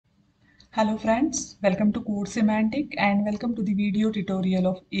Hello friends, welcome to Code Semantic and welcome to the video tutorial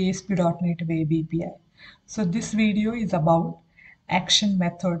of ASP.NET Web API. So this video is about action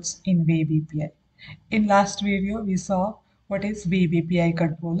methods in Web API. In last video we saw what is Web API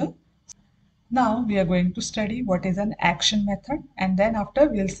controller. Now we are going to study what is an action method and then after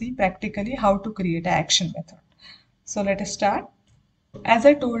we'll see practically how to create an action method. So let us start. As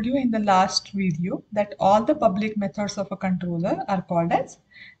I told you in the last video that all the public methods of a controller are called as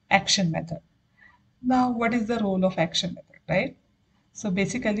action method. Now, what is the role of action method, right? So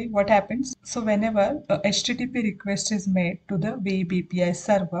basically what happens, so whenever a HTTP request is made to the Web API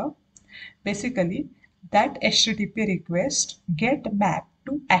server, basically that HTTP request get mapped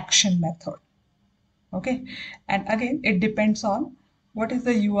to action method. Okay, and again it depends on what is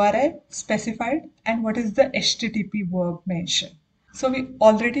the URI specified and what is the HTTP verb mentioned. So we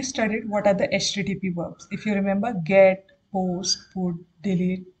already studied what are the HTTP verbs. If you remember, get, post, put,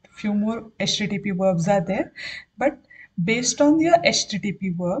 delete, few more HTTP verbs are there. But based on your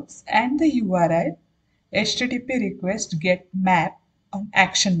HTTP verbs and the URI, HTTP request get mapped on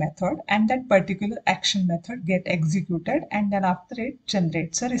action method and that particular action method get executed and then after it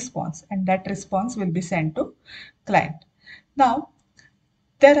generates a response and that response will be sent to client. Now,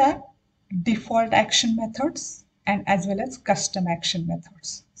 there are default action methods and as well as custom action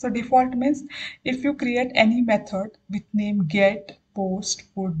methods. So default means if you create any method with name get, post,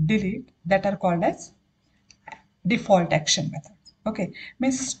 put, delete that are called as default action methods. Okay,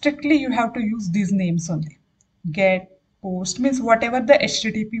 means strictly you have to use these names only. Get, post means whatever the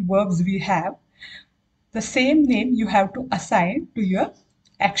HTTP verbs we have, the same name you have to assign to your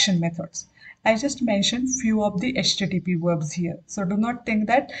action methods. I just mentioned few of the HTTP verbs here. So do not think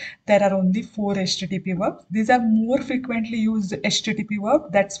that there are only 4 HTTP verbs. These are more frequently used HTTP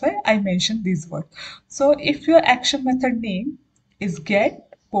verb. That's why I mentioned these words. So if your action method name is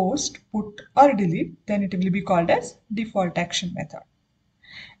get, post, put or delete, then it will be called as default action method.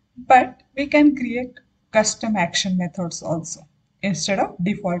 But we can create custom action methods also instead of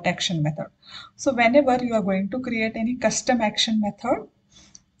default action method. So whenever you are going to create any custom action method,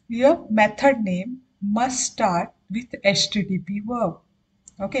 your method name must start with HTTP verb.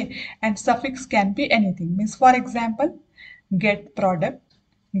 Okay, and suffix can be anything. Means for example, get product,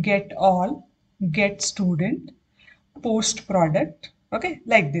 get all, get student, post product. Okay,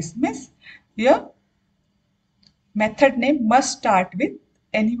 like this. Means your method name must start with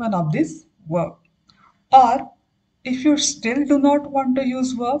any one of these verb. Or if you still do not want to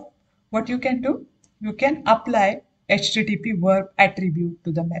use verb, what you can do? You can apply HTTP verb attribute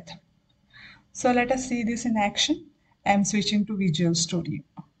to the method. So let us see this in action. I am switching to Visual Studio.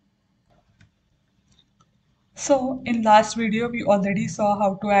 So in last video, we already saw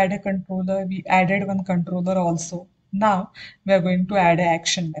how to add a controller. We added one controller also. Now we are going to add an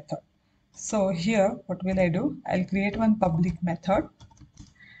action method. So here, what will I do? I'll create one public method.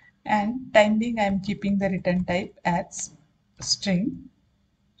 And time being I am keeping the return type as string.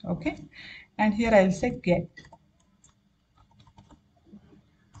 Okay, and here I'll say get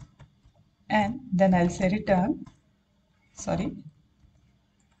and then I'll say return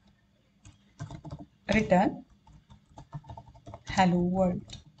hello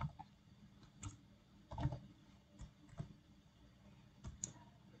world.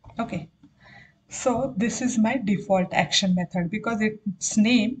 Okay, so this is my default action method because its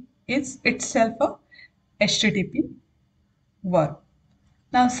name is itself a HTTP verb.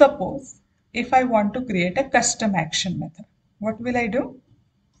 Now suppose if I want to create a custom action method, what will I do?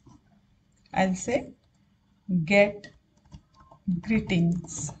 I'll say get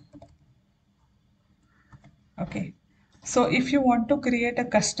greetings. Okay, so if you want to create a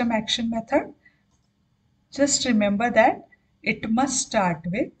custom action method, just remember that it must start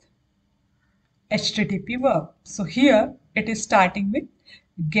with HTTP verb. So here it is starting with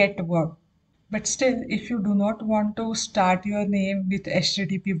get verb. But still, if you do not want to start your name with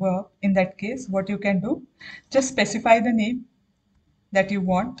HTTP verb, in that case, what you can do, just specify the name that you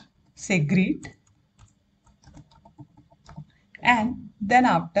want, say greet, and then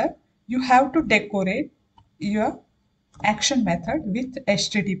after you have to decorate your action method with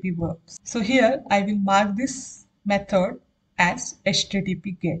HTTP verbs. So here I will mark this method as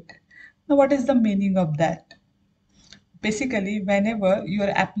HTTP get. Now what is the meaning of that? Basically, whenever your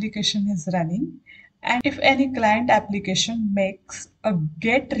application is running and if any client application makes a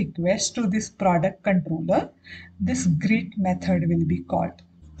get request to this product controller, this greet method will be called.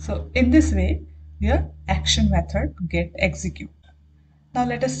 So in this way, your action method get executed. Now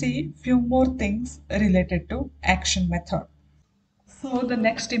let us see few more things related to action method. So the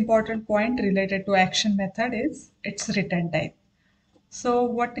next important point related to action method is its return type. So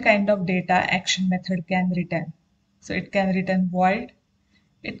what kind of data action method can return? So it can return void,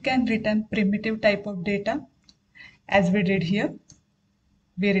 it can return primitive type of data, as we did here.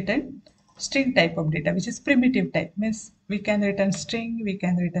 We return string type of data, which is primitive type, means we can return string, we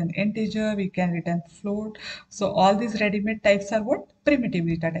can return integer, we can return float. So all these ready-made types are what? Primitive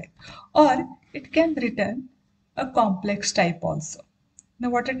data type. Or it can return a complex type also.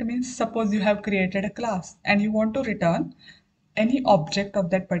 Now what it means, suppose you have created a class and you want to return any object of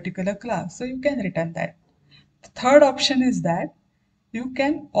that particular class, so you can return that. The third option is that you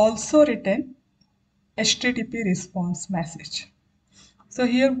can also return HTTP response message. So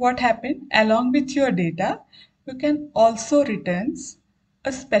here what happened, along with your data, you can also return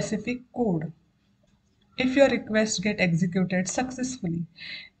a specific code if your request get executed successfully.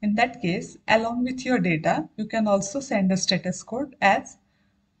 In that case, along with your data, you can also send a status code as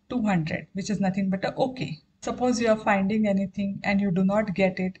 200, which is nothing but a OK. Suppose you are finding anything and you do not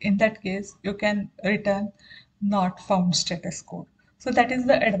get it, in that case, you can return not found status code. So that is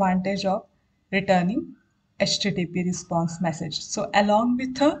the advantage of returning HTTP response message. So along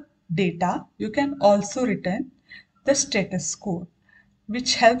with the data, you can also return the status code,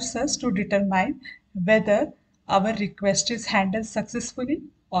 which helps us to determine whether our request is handled successfully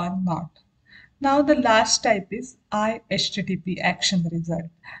or not. Now the last type is iHTTP action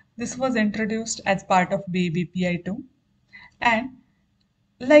result. This was introduced as part of Web API 2 and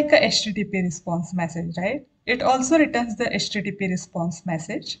like a HTTP response message, right? It also returns the HTTP response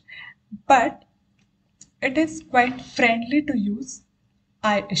message, but it is quite friendly to use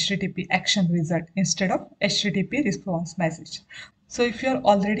iHTTP action result instead of HTTP response message. So if you're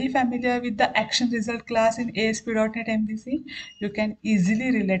already familiar with the action result class in ASP.NET MVC, you can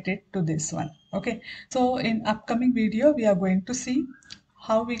easily relate it to this one. Okay. So in upcoming video, we are going to see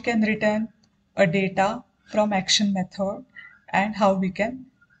how we can return a data from action method and how we can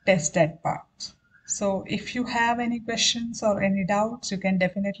test that part. So if you have any questions or any doubts, you can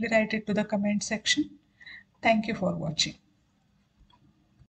definitely write it to the comment section. Thank you for watching.